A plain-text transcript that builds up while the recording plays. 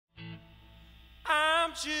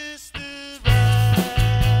I'm just the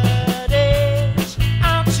right age.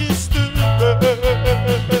 I'm just the right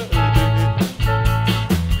age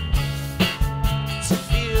to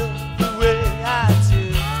feel the way I do.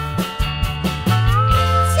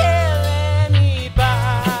 Tell anybody,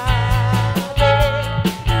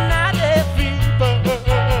 not everybody,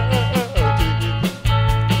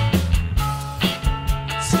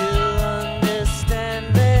 to understand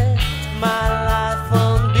that my life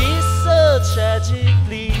won't be so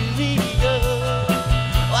tragically real.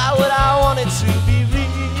 Why would I want it to be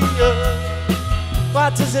real? Why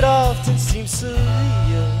does it often seem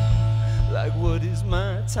surreal? Like, what is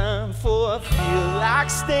my time for? I feel like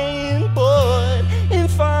staying bored and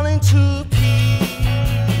falling to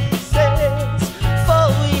pieces. For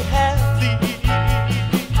we have leases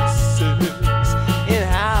in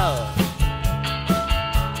houses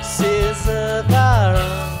of our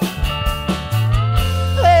own.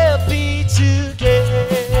 We'll be together,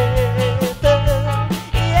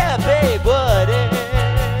 yeah, babe, whatever.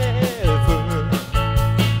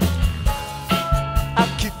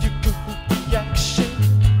 I'll give you good reaction.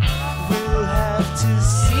 We'll have to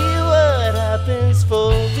see what happens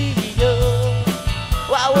for real.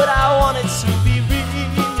 Why would I want it to be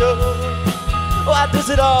real? Why does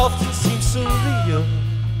it often seem surreal?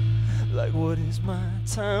 Like, what is my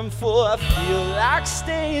time for? I feel like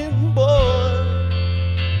staying bored.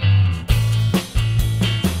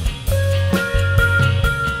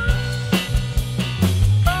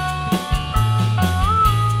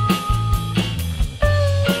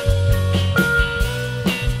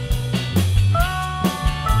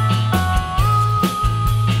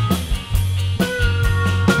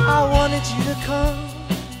 I wanted you to come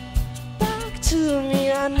back to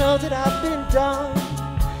me. I know that I've been done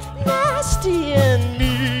nasty and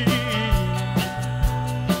mean,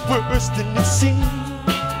 worse than it seems.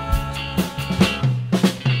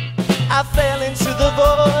 I fell into the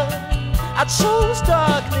void. I chose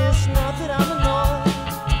dark